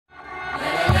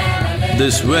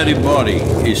This very body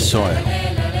is soil.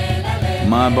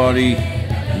 My body,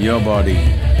 your body,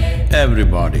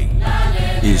 everybody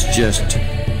is just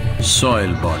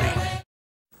soil body.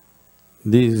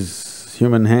 These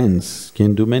human hands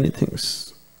can do many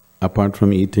things. Apart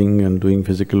from eating and doing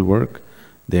physical work,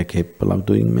 they are capable of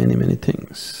doing many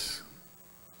things.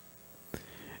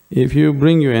 If you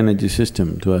bring your energy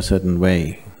system to a certain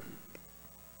way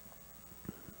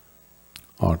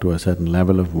or to a certain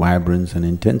level of vibrance and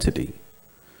intensity,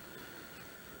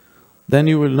 then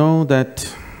you will know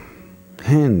that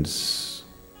hands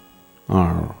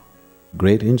are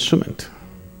great instrument.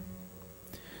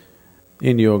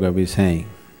 In yoga we say,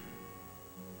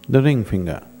 the ring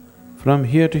finger, from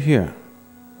here to here,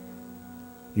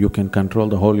 you can control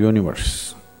the whole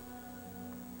universe.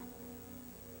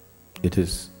 It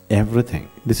is everything.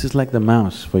 This is like the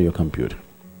mouse for your computer.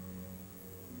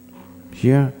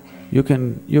 Here, you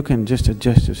can just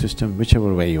adjust your system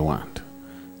whichever way you want,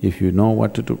 if you know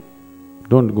what to do.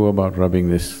 Don't go about rubbing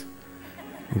this,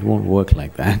 it won't work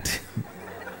like that.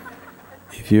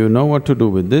 If you know what to do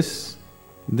with this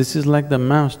is like the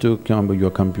mouse to your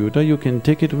computer, you can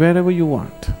take it wherever you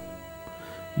want.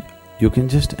 You can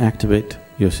just activate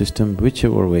your system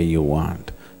whichever way you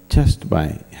want, just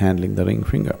by handling the ring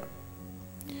finger.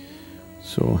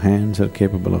 So hands are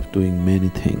capable of doing many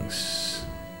things,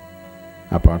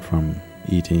 apart from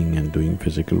eating and doing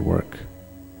physical work.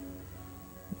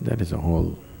 That is a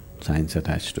whole science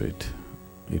attached to it.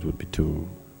 It would be too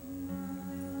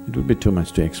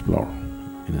much to explore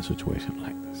in a situation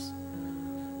like this.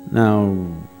 Now,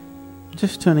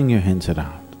 just turning your hands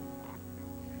around,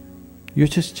 you're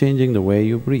just changing the way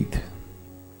you breathe.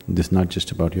 This is not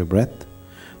just about your breath.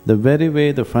 The very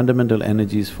way the fundamental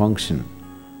energies function,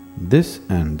 this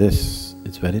and this,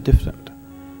 it's very different.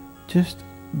 Just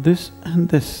this and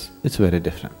this, it's very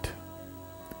different.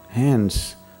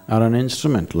 Hands are an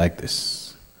instrument like this.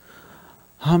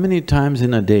 How many times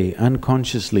in a day,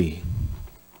 unconsciously,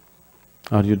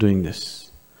 are you doing this?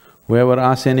 Whoever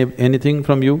asks anything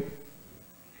from you?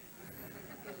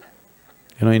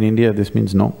 You know, in India this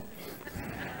means no.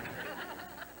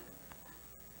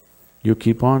 You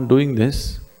keep on doing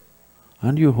this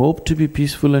and you hope to be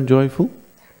peaceful and joyful?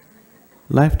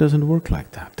 Life doesn't work like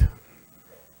that.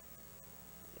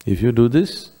 If you do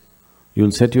this, you'll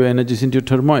set your energies into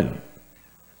turmoil.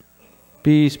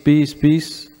 Peace, peace,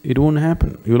 peace, it won't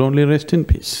happen, you'll only rest in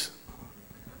peace.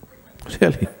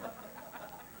 Really,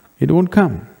 it won't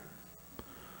come.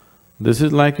 This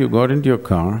is like you got into your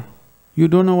car, you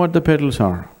don't know what the pedals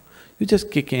are. You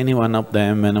just kick any one of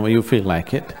them whenever you feel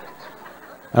like it,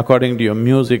 according to your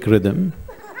music rhythm.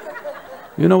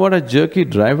 You know what a jerky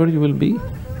driver you will be?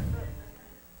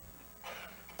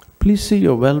 Please see,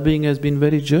 your well-being has been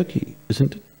very jerky,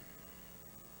 isn't it?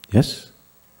 Yes?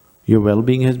 Your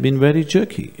well-being has been very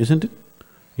jerky, isn't it?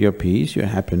 Your peace, your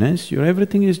happiness, your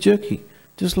everything is jerky,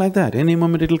 just like that. Any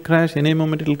moment it'll crash, any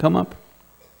moment it'll come up.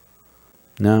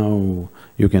 Now,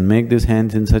 you can make these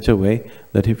hands in such a way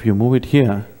that if you move it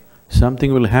here,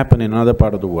 something will happen in another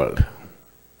part of the world.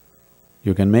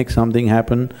 You can make something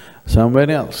happen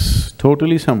somewhere else,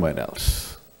 totally somewhere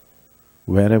else,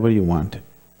 wherever you want it,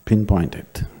 pinpoint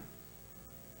it.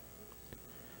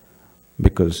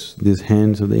 Because these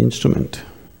hands are the instrument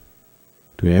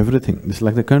to everything. This is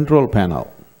like the control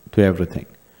panel to everything.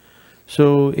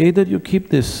 So either you keep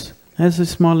this as a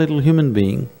small little human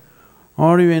being,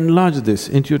 or you enlarge this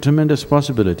into a tremendous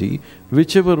possibility,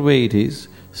 whichever way it is,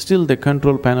 still the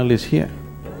control panel is here.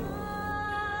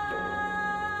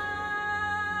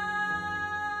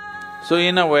 So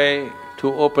in a way,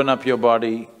 to open up your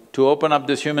body, to open up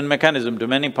this human mechanism to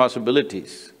many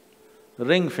possibilities,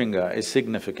 ring finger is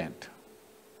significant.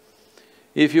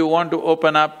 If you want to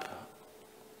open up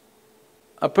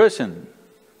a person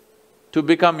to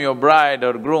become your bride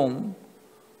or groom,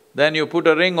 then you put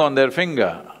a ring on their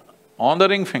finger, on the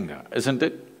ring finger, isn't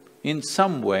it? In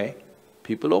some way,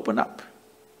 people open up.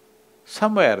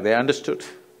 Somewhere they understood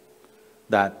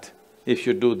that if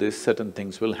you do this, certain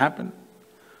things will happen.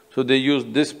 So they use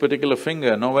this particular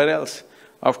finger, nowhere else.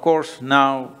 Of course,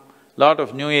 now lot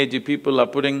of new agey people are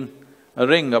putting a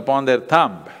ring upon their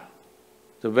thumb.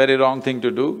 It's a very wrong thing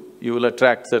to do, you will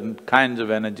attract certain kinds of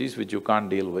energies which you can't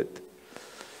deal with.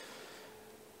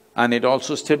 And it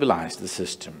also stabilizes the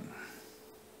system.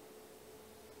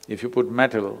 If you put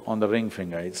metal on the ring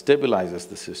finger, it stabilizes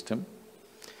the system.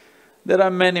 There are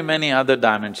many other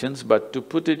dimensions, but to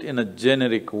put it in a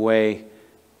generic way,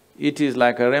 it is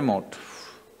like a remote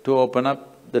to open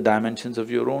up the dimensions of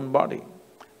your own body.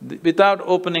 Without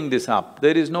opening this up,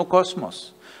 there is no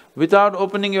cosmos. Without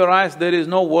opening your eyes, there is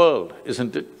no world,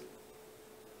 isn't it?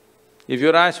 If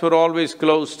your eyes were always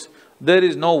closed, there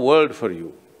is no world for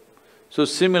you. So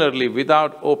similarly,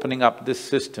 without opening up this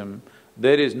system,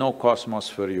 there is no cosmos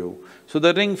for you. So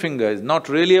the ring finger is not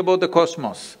really about the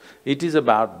cosmos, it is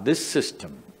about this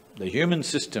system, the human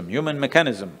system, human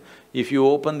mechanism. If you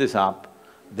open this up,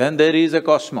 then there is a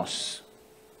cosmos.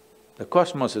 The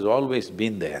cosmos has always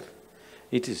been there.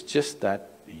 It is just that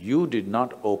you did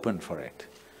not open for it.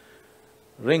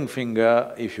 Ring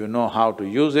finger, if you know how to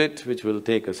use it, which will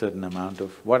take a certain amount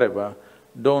of whatever,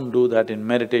 don't do that in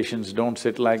meditations, don't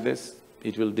sit like this.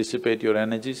 It will dissipate your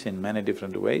energies in many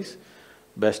different ways.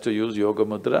 Best to use yoga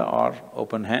mudra or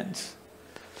open hands.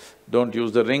 Don't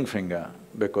use the ring finger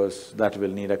because that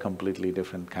will need a completely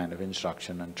different kind of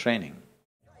instruction and training.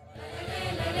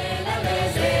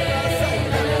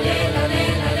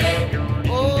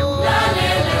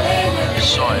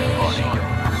 Soil.